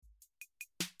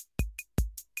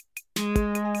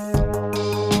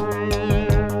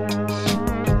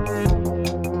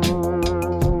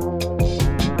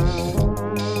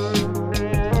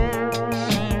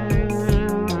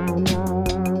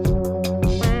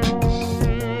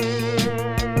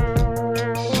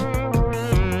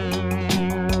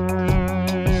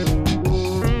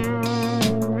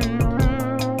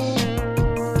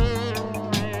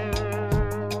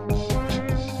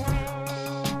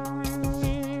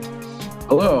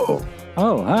Hello.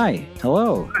 Oh, hi.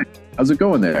 Hello. Hi. How's it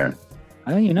going there?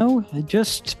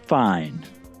 Just fine.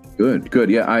 Good, good.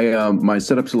 Yeah, I my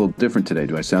setup's a little different today.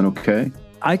 Do I sound okay?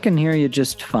 I can hear you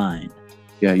just fine.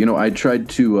 Yeah, I tried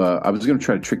to. I was going to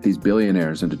try to trick these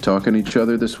billionaires into talking to each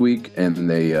other this week, and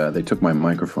they took my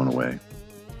microphone away.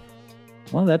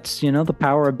 Well, that's the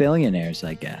power of billionaires,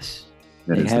 I guess.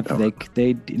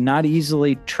 They not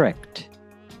easily tricked.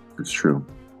 It's true.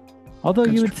 Although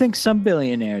you would think some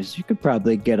billionaires, you could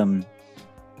probably get them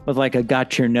with like a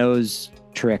got your nose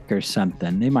trick or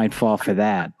something. They might fall for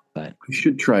that, but You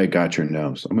should try a got your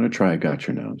nose. I'm going to try a got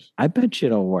your nose. I bet you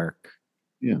it'll work.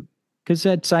 Yeah. Because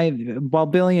while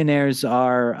billionaires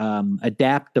are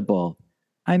adaptable,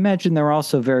 I imagine they're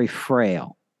also very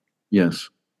frail.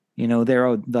 Yes.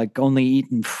 They're like only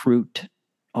eating fruit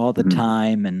all the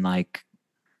time and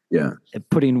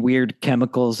putting weird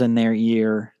chemicals in their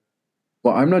ear.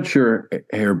 Well, I'm not sure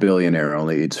Hair Billionaire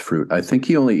only eats fruit. I think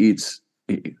he only eats.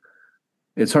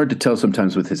 It's hard to tell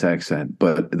sometimes with his accent,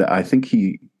 but I think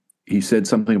he said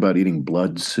something about eating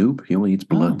blood soup. He only eats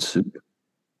blood soup,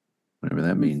 whatever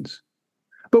that means.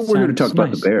 But we're here to talk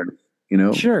about the Bears.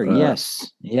 Sure.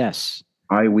 Yes.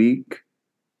 Bye week.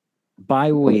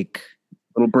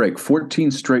 Little break. 14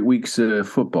 straight weeks of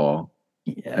football,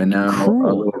 and now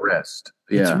a little rest.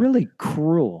 Yeah, it's really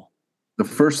cruel. The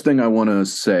first thing I want to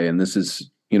say, and this is,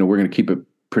 we're going to keep it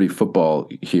pretty football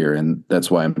here, and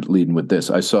that's why I'm leading with this.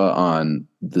 I saw on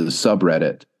the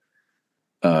subreddit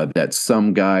that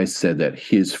some guy said that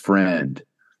his friend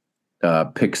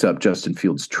picks up Justin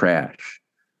Fields' trash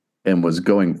and was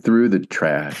going through the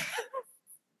trash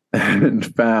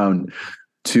and found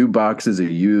 2 boxes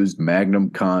of used Magnum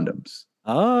condoms.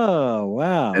 Oh,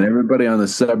 wow. And everybody on the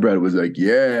subreddit was like,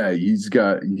 yeah, yeah.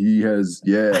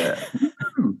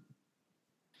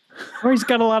 Or he's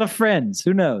got a lot of friends.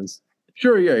 Who knows?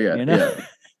 Sure, yeah.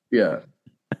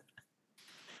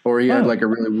 Or he had like a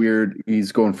really weird,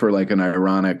 he's going for like an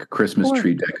ironic Christmas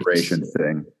tree decoration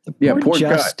thing. Poor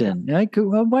Justin. Guy.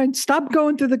 Stop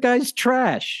going through the guy's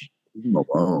trash. Leave him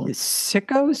alone. You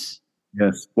sickos?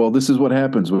 Yes. Well, this is what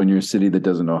happens when you're a city that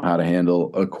doesn't know how to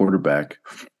handle a quarterback.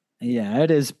 Yeah,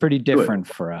 it is pretty different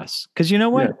for us. Because you know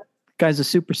what? Yeah. Guy's a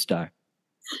superstar.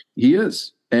 He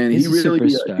is. And he's he really a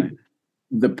superstar.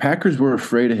 The Packers were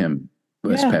afraid of him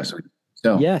this past week.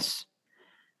 So yes.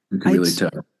 You can really tell.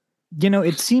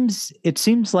 It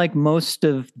seems like most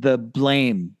of the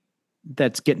blame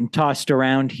that's getting tossed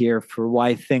around here for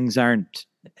why things aren't,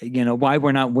 why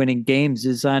we're not winning games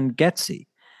is on Getsy.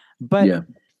 But,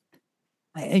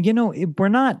 we're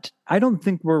not, I don't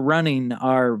think we're running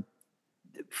our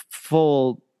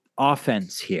full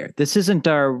offense here. This isn't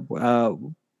our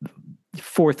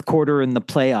fourth quarter in the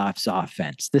playoffs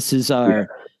offense. This is our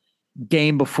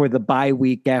game before the bye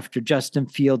week after Justin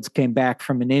Fields came back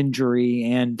from an injury,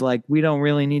 and we don't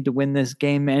really need to win this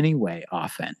game anyway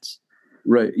offense.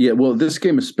 Right. Yeah. Well, this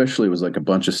game especially was like a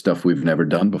bunch of stuff we've never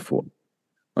done before.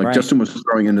 Justin was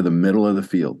throwing into the middle of the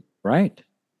field. Right.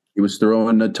 He was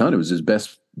throwing a ton. It was his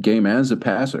best game as a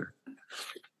passer.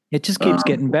 It just keeps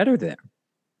getting better there.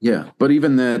 Yeah. But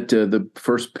even that, the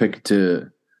first pick to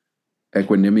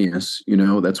Equanimous,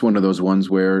 that's one of those ones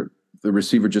where the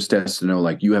receiver just has to know,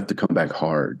 you have to come back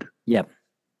hard. Yep.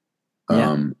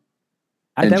 And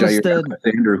Jair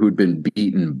Alexander, who'd been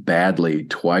beaten badly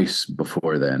twice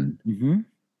before then,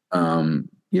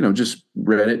 just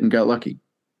read it and got lucky.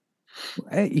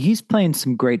 He's playing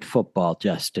some great football,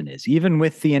 Justin is. Even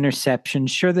with the interception,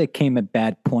 sure, they came at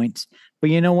bad points. But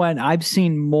you know what? I've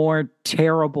seen more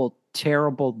terrible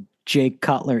Jay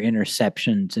Cutler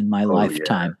interceptions in my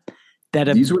lifetime that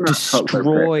have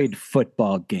destroyed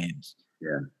football games.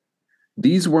 Yeah.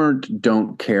 These weren't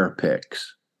don't care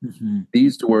picks. Mm-hmm.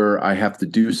 These were, I have to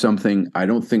do something. I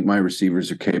don't think my receivers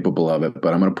are capable of it,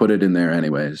 but I'm going to put it in there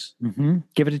anyways. Mm-hmm.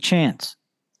 Give it a chance.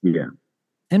 Yeah.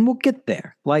 And we'll get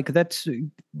there.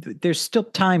 There's still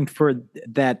time for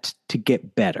that to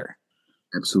get better.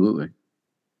 Absolutely.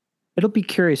 It'll be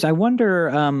curious. I wonder,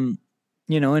 and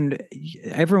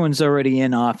everyone's already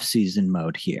in off-season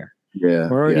mode here. Yeah.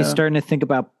 We're already starting to think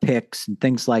about picks and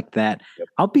things like that. Yep.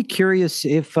 I'll be curious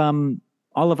if all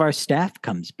of our staff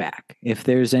comes back, if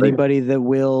there's anybody that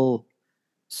will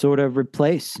sort of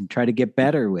replace and try to get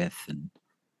better with. And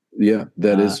yeah,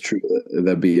 that is true.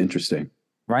 That'd be interesting.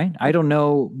 Right. I don't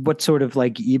know what sort of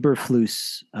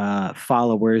Eberflus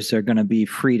followers are going to be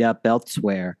freed up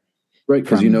elsewhere. Right.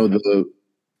 Because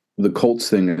the Colts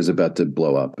thing is about to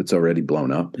blow up. It's already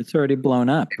blown up. It's already blown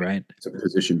up, right? Some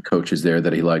position coaches there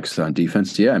that he likes on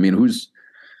defense. Yeah.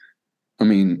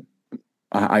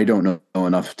 I don't know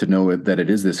enough to know that it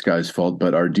is this guy's fault,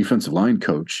 but our defensive line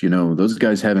coach, those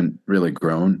guys haven't really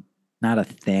grown. Not a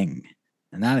thing.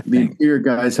 Not a The thing. interior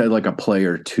guys had like a play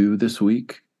or two this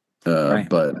week, Right.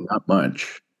 but not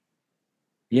much.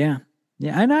 Yeah.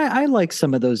 Yeah. And I like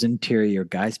some of those interior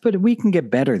guys, but we can get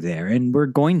better there. And we're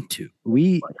going to.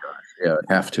 Yeah,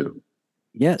 have to.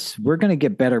 Yes, we're going to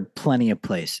get better plenty of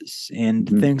places, and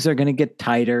Mhm. things are going to get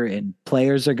tighter, and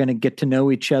players are going to get to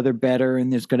know each other better,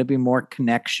 and there's going to be more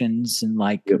connections. And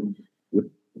like, Yep. Yep.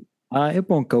 it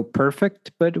won't go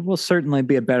perfect, but it will certainly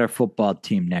be a better football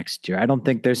team next year. I don't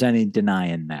think there's any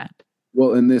denying that.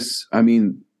 Well, in this, I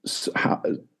mean,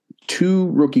 two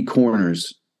rookie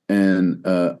corners and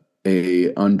a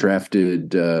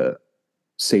undrafted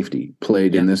safety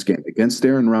played in this game against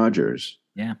Aaron Rodgers.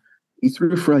 Yeah. He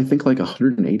threw for, I think, like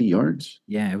 180 yards.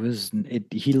 Yeah,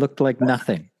 he looked like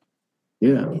nothing.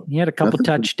 Yeah. He had a couple Nothing.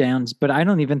 touchdowns, but I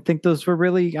don't even think those were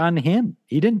really on him.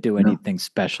 He didn't do anything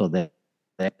special there.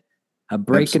 A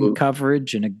break in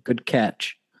coverage and a good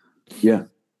catch. Yeah.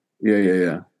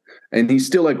 And he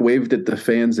still like waved at the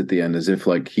fans at the end as if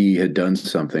like he had done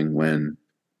something when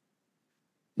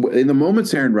in the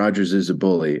moments Aaron Rodgers is a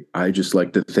bully, I just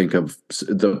like to think of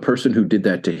the person who did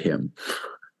that to him.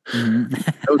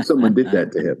 Mm-hmm. Someone did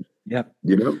that to him. Yep.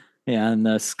 You know? Yeah, on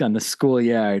the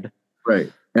schoolyard.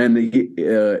 Right. And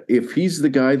if he's the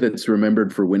guy that's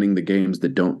remembered for winning the games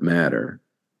that don't matter,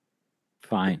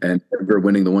 fine. And for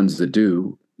winning the ones that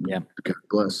do, yeah. God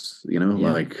bless. You know,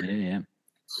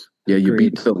 Yeah, you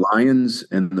beat the Lions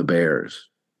and the Bears.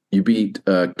 You beat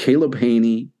Caleb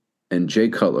Haney and Jay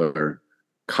Cutler,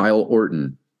 Kyle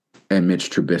Orton, and Mitch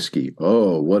Trubisky.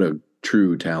 Oh, what a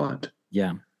true talent.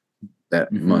 Yeah.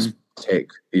 That must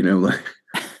take, you know, like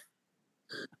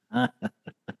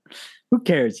who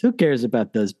cares? Who cares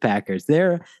about those Packers?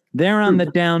 They're on the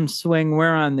downswing.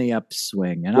 We're on the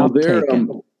upswing, and I'll take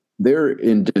it. They're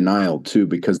in denial too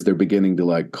because they're beginning to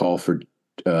like call for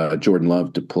Jordan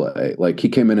Love to play. Like he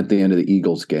came in at the end of the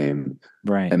Eagles game,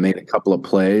 right, and made a couple of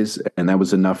plays, and that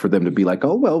was enough for them to be like,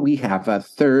 "Oh well, we have a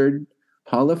third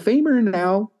Hall of Famer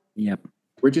now. Yep,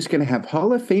 we're just going to have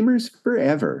Hall of Famers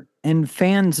forever." And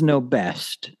fans know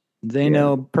best. They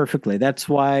know perfectly. That's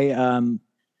why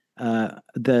the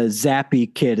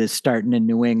Zappy kid is starting in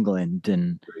New England,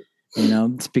 and you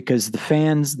know it's because the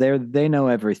fans they know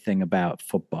everything about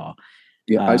football.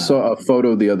 Yeah, I saw a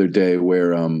photo the other day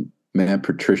where Matt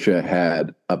Patricia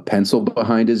had a pencil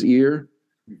behind his ear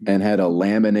and had a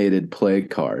laminated play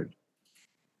card.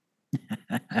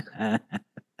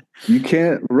 You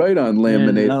can't write on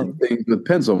laminated things with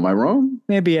pencil. Am I wrong?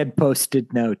 Maybe he had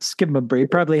Post-it notes. Give him a break. He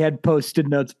probably had Post-it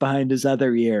notes behind his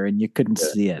other ear, and you couldn't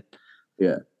see it.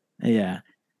 Yeah.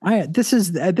 This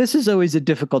is always a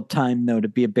difficult time though to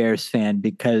be a Bears fan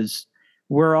because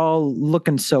we're all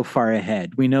looking so far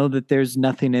ahead. We know that there's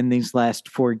nothing in these last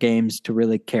 4 games to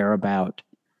really care about.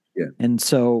 Yeah. And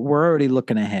so we're already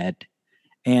looking ahead.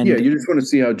 And you just want to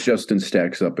see how Justin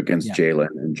stacks up against Jalen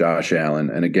and Josh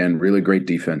Allen. And again, really great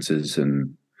defenses.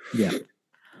 And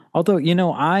although, you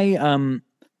know,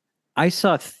 I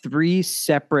saw 3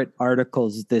 separate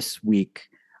articles this week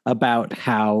about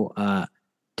how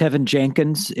Tevin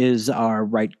Jenkins is our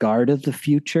right guard of the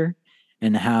future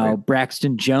and how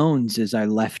Braxton Jones is our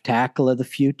left tackle of the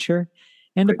future.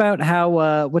 And about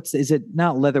how, is it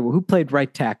not Leatherwood? Who played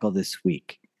right tackle this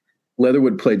week?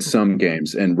 Leatherwood played some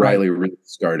games, and Riley really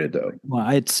started though. Well,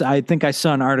 I think I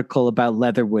saw an article about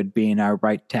Leatherwood being our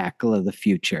right tackle of the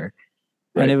future,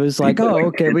 and it was like,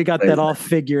 okay, we got that all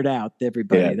figured out.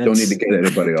 Everybody, don't need to get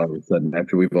anybody all of a sudden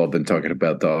after we've all been talking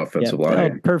about the offensive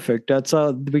line. Perfect. That's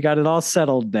all. We got it all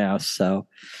settled now. So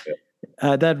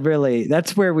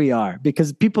that's where we are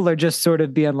because people are just sort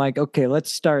of being like, okay,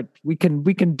 let's start. We can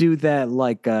do that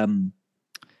like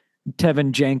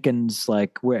Tevin Jenkins,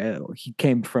 like where he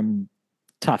came from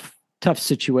tough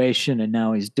situation and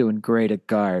now he's doing great at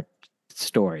guard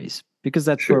stories because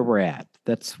that's where we're at.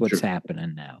 That's what's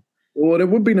happening now. Well, it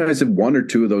would be nice if 1 or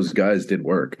 2 of those guys did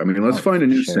work. I mean, let's find a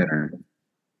new center.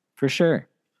 For sure.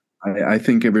 I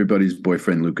think everybody's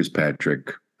boyfriend, Lucas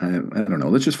Patrick. I don't know.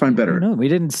 Let's just find better. No, we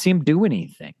didn't see him do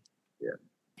anything. Yeah.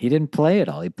 He didn't play at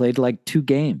all. He played like 2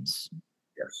 games.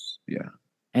 Yes. Yeah.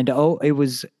 And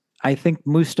I think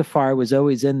Mustafar was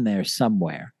always in there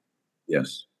somewhere.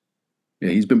 Yes. Yeah,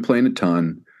 he's been playing a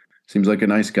ton. Seems like a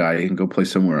nice guy. He can go play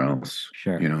somewhere else.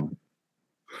 Sure. You know.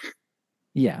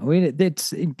 Yeah, we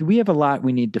have a lot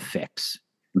we need to fix.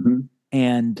 Mm-hmm.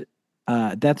 And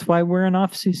that's why we're in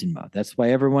off-season mode. That's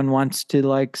why everyone wants to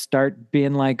like start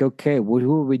being like, okay,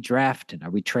 who are we drafting?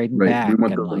 Are we trading back? We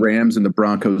want the Rams and the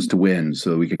Broncos to win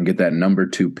so we can get that number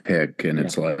 2 pick. And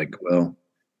it's like, well,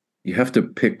 you have to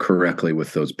pick correctly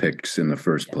with those picks in the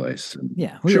first place.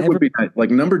 Yeah. Sure would be like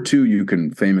number 2 you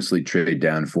can famously trade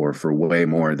down for way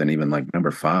more than even like number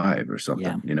 5 or Yeah.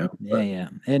 something, you know? Yeah.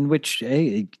 And which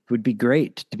it would be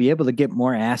great to be able to get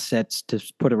more assets to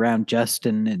put around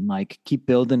Justin and like keep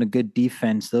building a good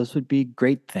defense. Those would be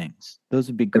great things. Those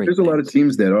would be But great there's a lot of things.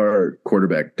 teams that are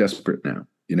quarterback desperate now,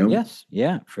 you know? Yes.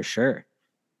 Yeah, for sure.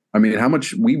 I mean, how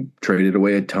much we traded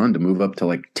away a ton to move up to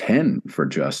like 10 for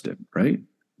Justin, right?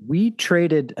 We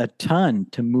traded a ton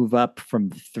to move up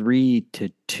from 3 to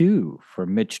 2 for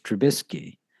Mitch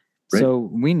Trubisky. Right.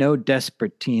 So we know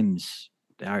desperate teams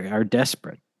are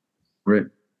desperate. Right.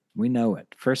 We know it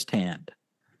firsthand.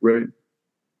 Right.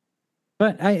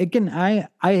 But I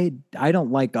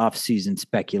don't like off-season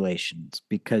speculations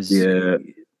because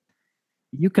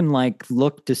you can like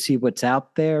look to see what's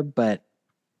out there, but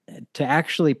to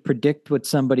actually predict what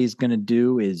somebody's going to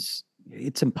do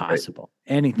it's impossible.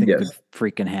 Right. Anything could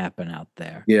freaking happen out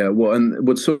there. Yeah, well, and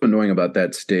what's so annoying about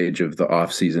that stage of the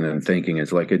off season and thinking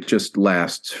is like it just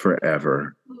lasts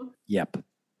forever. Yep.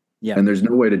 Yeah. And there's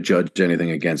no way to judge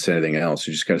anything against anything else.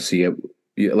 You just got to see it.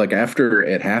 Like after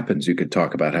it happens, you could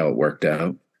talk about how it worked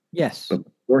out. Yes. But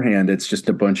beforehand, it's just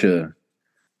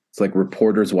it's like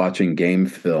reporters watching game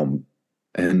film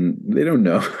and they don't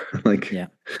know. Like,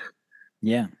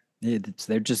 yeah.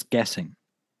 They're just guessing.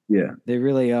 Yeah. They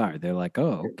really are. They're like,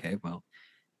 oh, okay, well,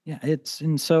 yeah,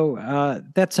 so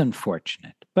that's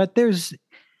unfortunate. But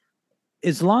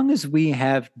as long as we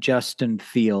have Justin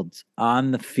Fields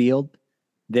on the field,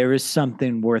 there is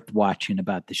something worth watching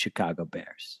about the Chicago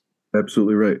Bears.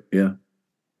 Absolutely right. Yeah.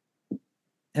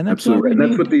 And that's absolutely. And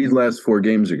that's what these last 4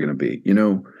 games are going to be. You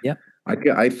know, yeah.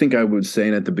 I think I was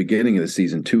saying at the beginning of the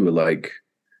season too, like,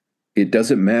 it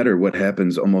doesn't matter what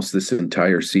happens almost this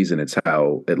entire season. It's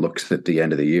how it looks at the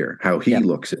end of the year, how he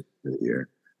looks at the year.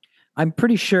 I'm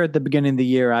pretty sure at the beginning of the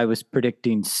year, I was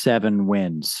predicting 7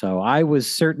 wins. So I was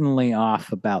certainly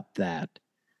off about that.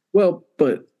 Well,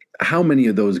 but how many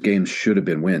of those games should have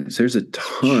been wins? There's a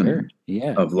ton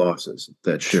of losses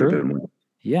that should have been wins.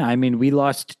 Yeah. I mean, we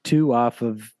lost 2 off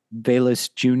of Velus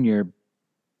Jr.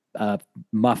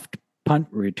 Muffed punt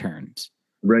returns.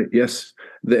 Right. Yes.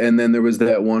 And then there was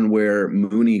that one where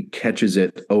Mooney catches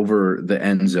it over the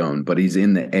end zone, but he's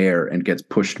in the air and gets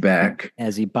pushed back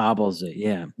as he bobbles it.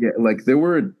 Yeah. Yeah. Like there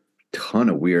were a ton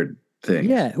of weird things.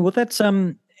 Yeah. Well, that's,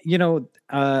 there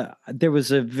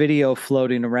was a video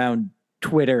floating around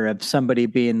Twitter of somebody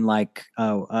being like,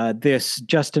 this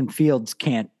Justin Fields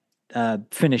can't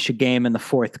finish a game in the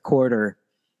fourth quarter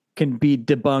can be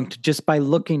debunked just by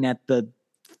looking at the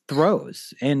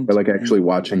throws and like actually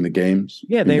watching the games.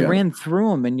 Yeah, they ran through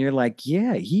them, and you're like,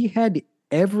 yeah, he had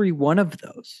every one of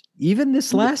those. Even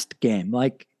this last game,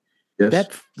 like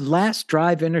that last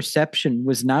drive interception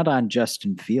was not on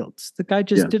Justin Fields. The guy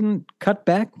just didn't cut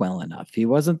back well enough. He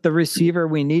wasn't the receiver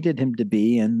we needed him to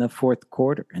be in the fourth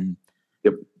quarter, and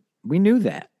we knew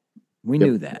that. We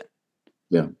knew that.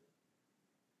 Yeah.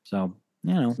 So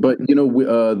but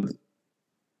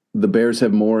the Bears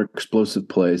have more explosive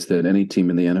plays than any team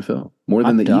in the NFL. More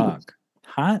than the Eagles.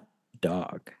 Hot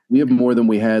dog. We have more than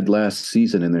we had last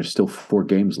season, and there's still 4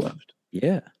 games left.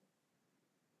 Yeah.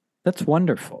 That's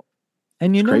wonderful.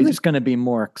 And there's going to be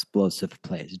more explosive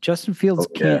plays. Justin Fields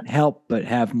can't help but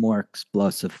have more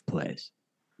explosive plays.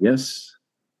 Yes.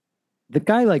 The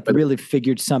guy really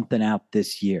figured something out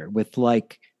this year with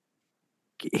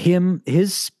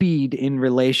his speed in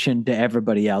relation to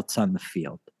everybody else on the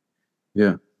field.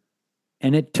 Yeah.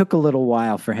 And it took a little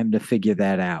while for him to figure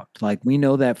that out. Like, we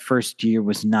know that first year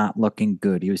was not looking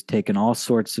good. He was taking all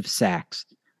sorts of sacks.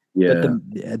 Yeah.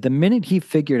 But the minute he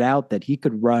figured out that he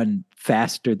could run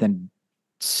faster than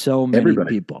so many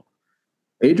people.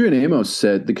 Adrian Amos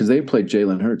said, because they played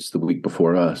Jalen Hurts the week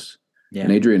before us. Yeah.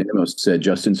 And Adrian Amos said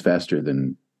Justin's faster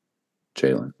than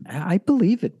Jalen. I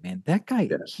believe it, man. That guy,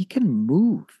 he can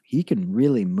move. He can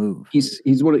really move. He's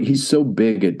so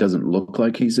big it doesn't look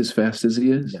like he's as fast as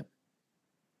he is. Yeah.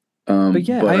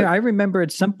 I remember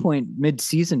at some point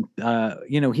mid-season,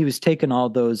 he was taking all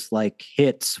those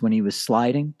hits when he was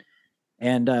sliding.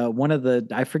 And one of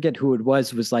I forget who it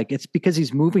was like, it's because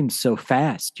he's moving so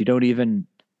fast. You don't even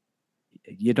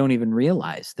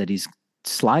realize that he's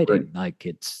sliding.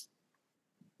 Right.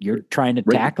 You're trying to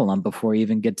tackle him before he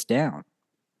even gets down.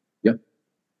 Yeah.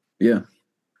 Yeah.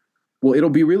 Well, it'll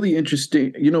be really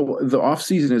interesting. The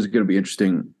offseason is going to be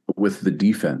interesting with the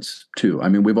defense too. I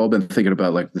mean, we've all been thinking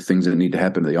about the things that need to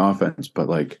happen to the offense, but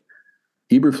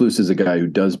Eberflus is a guy who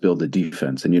does build a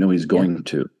defense, and he's going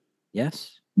to.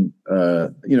 Yes.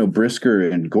 Brisker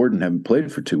and Gordon haven't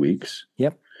played for 2 weeks.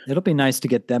 Yep. It'll be nice to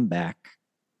get them back.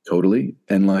 Totally.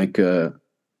 And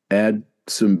add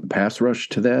some pass rush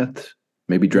to that.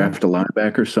 Maybe Yeah. draft a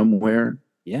linebacker somewhere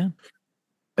Yeah.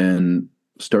 and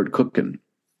start cooking.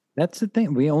 That's the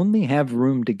thing. We only have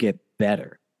room to get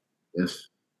better Yes.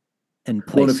 in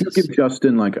Well, and if you places. give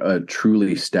Justin like a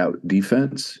truly stout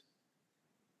defense,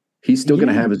 he's still going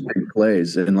to Yeah. have his big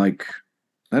plays. And like,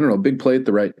 I don't know, big play at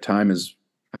the right time is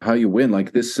how you win.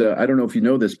 Like this, I don't know if you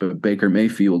know this, but Baker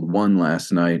Mayfield won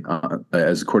last night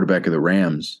as quarterback of the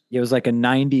Rams. It was like a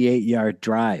 98-yard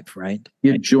drive, right? He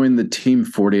had joined the team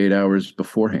 48 hours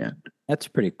beforehand. That's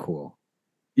pretty cool.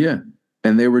 Yeah.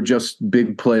 And they were just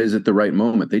big plays at the right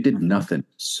moment. They did nothing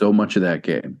so much of that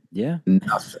game. Yeah.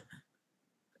 Nothing.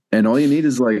 And all you need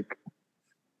is like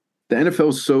the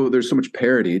NFL, there's so much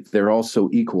parity. They're all so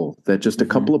equal that just a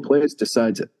couple of plays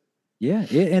decides it. Yeah.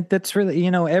 And that's really,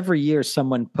 every year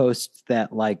someone posts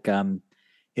that like,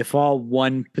 if all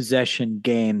one possession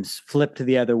games flipped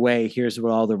the other way, here's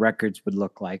what all the records would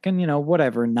look like. And,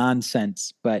 whatever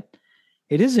nonsense. But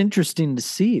it is interesting to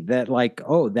see that like,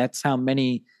 oh, that's how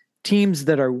many teams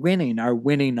that are winning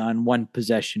on one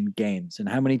possession games, and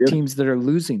how many teams that are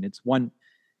losing. It's one,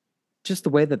 just the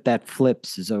way that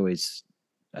flips is always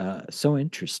so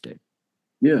interesting.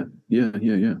 Yeah.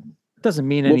 It doesn't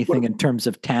mean anything in terms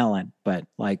of talent, but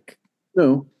like,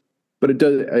 no, but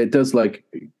it does like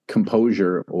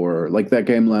composure, or like that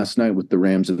game last night with the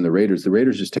Rams and the Raiders. The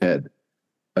Raiders just had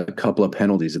a couple of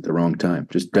penalties at the wrong time,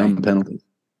 just dumb penalties.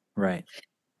 Right.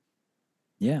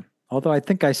 Yeah. Although I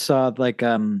think I saw like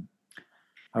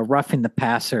a roughing the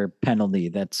passer penalty.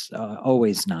 That's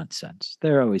always nonsense.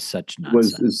 They're always such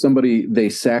nonsense. They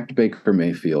sacked Baker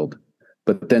Mayfield,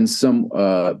 but then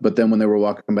when they were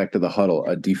walking back to the huddle,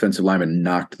 a defensive lineman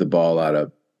knocked the ball out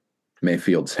of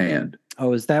Mayfield's hand.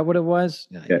 Oh, is that what it was?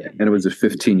 Yeah. And it was a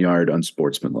 15-yard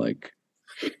unsportsmanlike.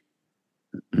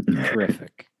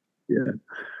 Terrific. Yeah.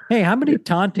 Hey, how many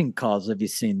taunting calls have you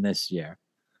seen this year?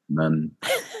 None.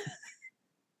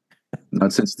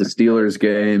 Not since the Steelers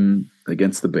game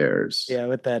against the Bears. Yeah,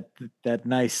 with that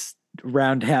nice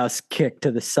roundhouse kick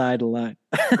to the sideline.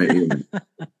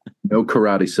 No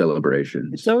karate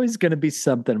celebrations. It's always going to be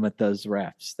something with those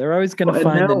refs. They're always going to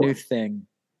find a new thing.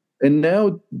 And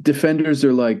now defenders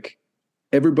are like,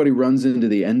 everybody runs into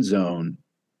the end zone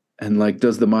and like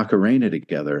does the Macarena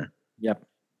together. Yep.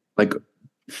 Like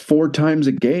 4 times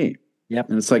a game. Yep.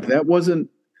 And it's like, that wasn't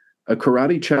a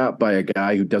karate chop by a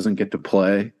guy who doesn't get to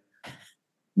play.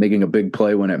 Making a big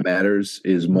play when it matters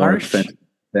is more offensive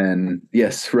than,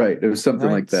 yes, right. It was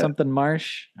something like that. Something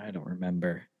Marsh? I don't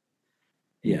remember.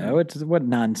 Yeah, what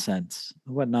nonsense.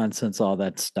 What nonsense all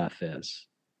that stuff is.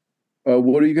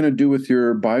 What are you going to do with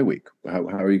your bye week? How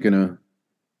are you going to?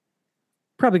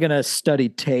 Probably going to study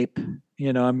tape. I'm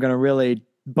going to really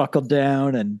buckle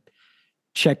down and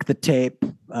check the tape.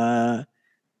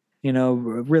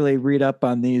 Really read up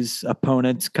on these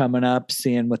opponents coming up,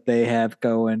 seeing what they have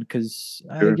going. Because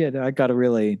I got to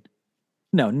really,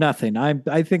 nothing.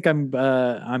 I think I'm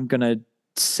going to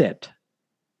sit.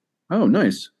 Oh,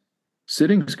 nice.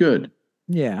 Sitting's good.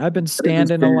 Yeah, I've been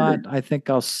standing a lot. I think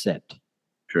I'll sit.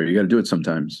 Sure, you got to do it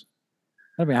sometimes.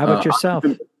 I mean, how about yourself?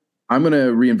 I'm going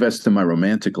to reinvest in my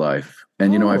romantic life,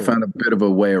 and I found a bit of a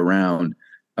way around.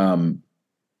 On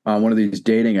one of these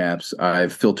dating apps,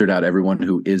 I've filtered out everyone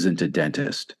who isn't a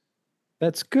dentist.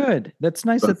 That's good. That's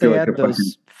nice that they add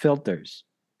those filters.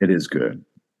 It is good.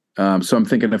 So I'm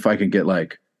thinking if I can get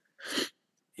like,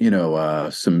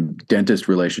 some dentist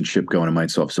relationship going, it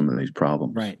might solve some of these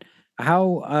problems. Right.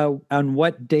 How, on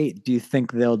what date do you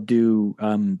think they'll do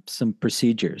some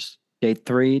procedures? Date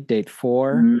 3, date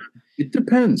 4? It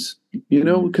depends,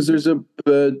 because there's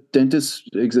a dentist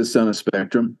exists on a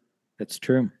spectrum. That's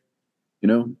true.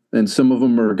 And some of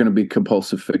them are going to be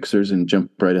compulsive fixers and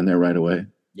jump right in there right away.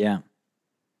 Yeah.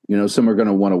 Some are going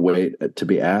to want to wait to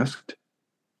be asked.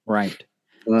 Right.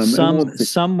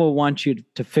 Some will want you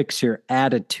to fix your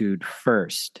attitude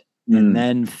first and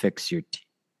then fix your teeth.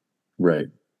 Right.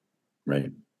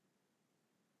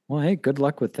 Well, hey, good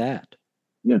luck with that.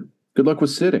 Yeah. Good luck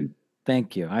with sitting.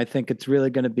 Thank you. I think it's really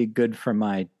going to be good for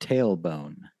my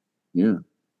tailbone. Yeah.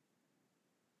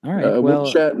 All right.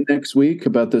 We'll chat next week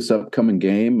about this upcoming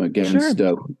game against.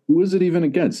 Sure. Who is it even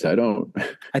against? I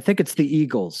think it's the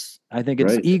Eagles. I think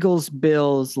it's Eagles,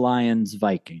 Bills, Lions,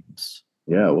 Vikings.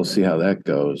 Yeah, we'll see how that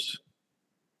goes.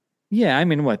 Yeah, I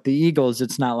mean, the Eagles?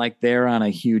 It's not like they're on a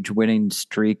huge winning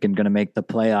streak and going to make the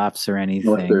playoffs or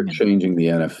anything. Like they're changing the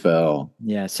NFL.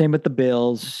 Yeah, same with the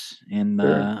Bills and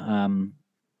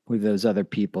with those other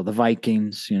people, the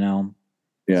Vikings. Yeah, and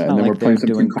then we're playing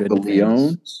something called the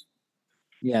Lions.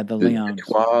 Yeah, the Lions.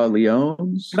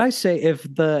 Lions. But I say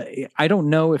I don't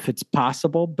know if it's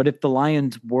possible, but if the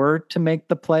Lions were to make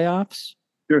the playoffs,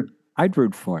 sure, I'd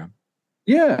root for him.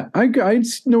 Yeah, I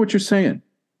know what you're saying.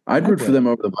 I'd root for them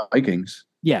over the Vikings.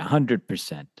 Yeah,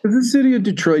 100%. The city of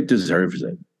Detroit deserves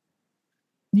it.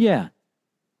 Yeah.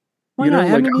 Why you know,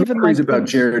 not? like, I mean, even like about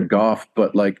Jared Goff,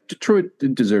 but like Detroit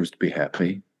deserves to be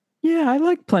happy. Yeah, I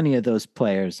like plenty of those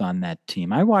players on that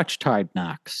team. I watched Hard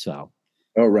Knocks, so.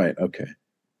 Oh, right. Okay.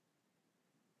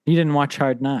 You didn't watch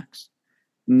Hard Knocks?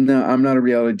 No, I'm not a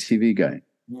reality TV guy.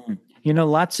 You know,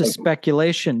 lots of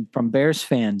speculation from Bears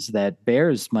fans that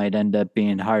Bears might end up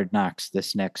being Hard Knocks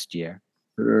this next year.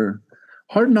 Sure.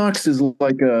 Hard Knocks is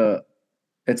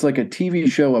it's like a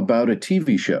TV show about a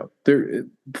TV show.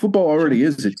 Football already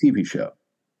is a TV show.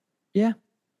 Yeah.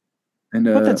 And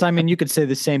but I mean, you could say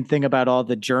the same thing about all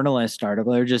the journalist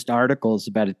articles. They're just articles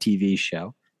about a TV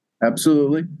show.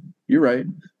 Absolutely. You're right.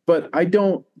 But I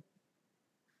don't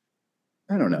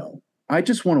know. I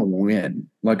just want to win.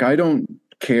 Like, I don't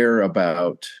care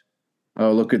about,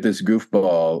 oh, look at this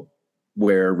goofball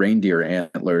wear reindeer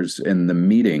antlers in the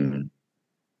meeting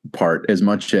part, as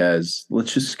much as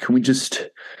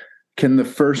can the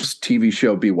first TV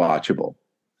show be watchable?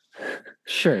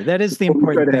 Sure. That is the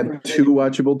important thing. Have two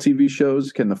watchable TV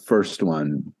shows. Can the first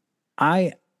one?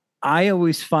 I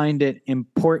always find it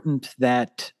important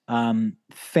that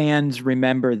fans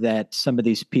remember that some of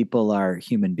these people are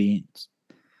human beings.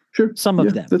 Sure. Some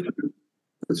of them.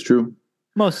 That's true.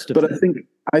 Most of them. But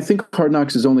I think Hard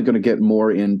Knocks is only going to get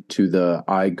more into the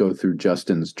I go through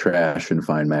Justin's trash and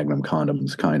find Magnum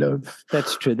condoms kind of.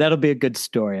 That's true. That'll be a good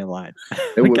storyline.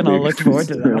 We can all look forward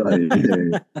to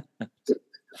that.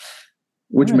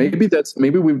 Which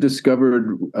maybe we've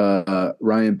discovered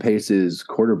Ryan Pace's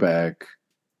quarterback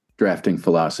drafting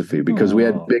philosophy, because we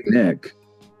had Big Nick.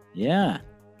 Yeah.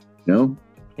 No?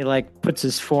 He like puts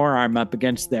his forearm up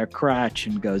against their crotch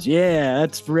and goes, yeah,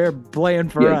 that's rare playing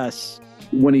for us.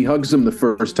 When he hugs him the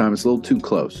first time, it's a little too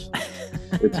close.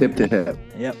 It's hip to hip.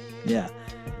 Yep. Yeah.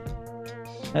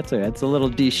 That's a little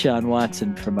Deshaun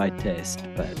Watson for my taste,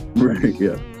 but. Right.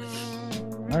 Yeah.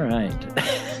 All right.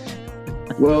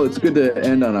 Well, it's good to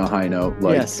end on a high note.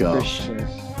 Like, yes, for sure.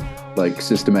 Like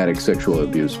systematic sexual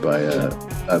abuse by a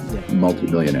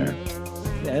multimillionaire.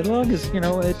 Yeah, as long as,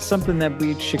 it's something that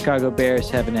we Chicago Bears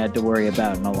haven't had to worry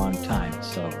about in a long time.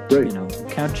 So,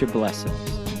 count your blessings.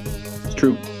 It's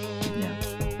true. Yeah.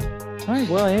 All right.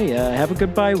 Well, hey, have a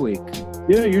good bye week.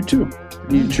 Yeah, you too.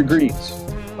 Eat your greens.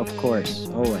 Of course.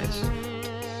 Always.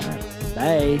 All right.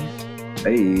 Bye.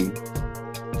 Bye.